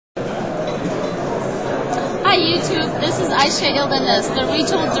Hi YouTube, this is Aysegul Ildeniz, the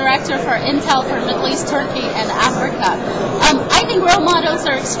Regional Director for Intel for Middle East, Turkey, and Africa. I think role models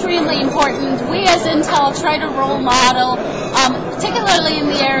are extremely important. We as Intel try to role model, particularly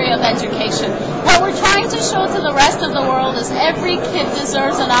in the area of education. What we're trying to show to the rest of the world is every kid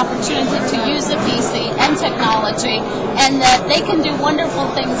deserves an opportunity to use a PC and technology, and that they can do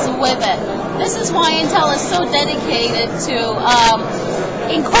wonderful things with it. This is why Intel is so dedicated to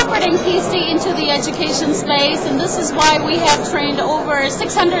incorporating PC into the education space, and this is why we have trained over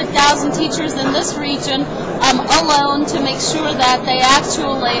 600,000 teachers in this region alone to make sure that they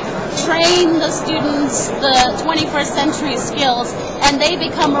actually train the students the 21st century skills, and they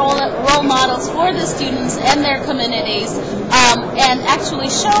become role models for the students and their communities, and actually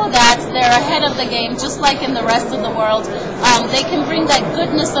show that they're ahead of the game just like in the rest of the world. They can bring that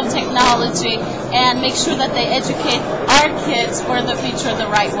goodness of technology and make sure that they educate our kids for the future the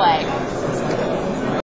right way.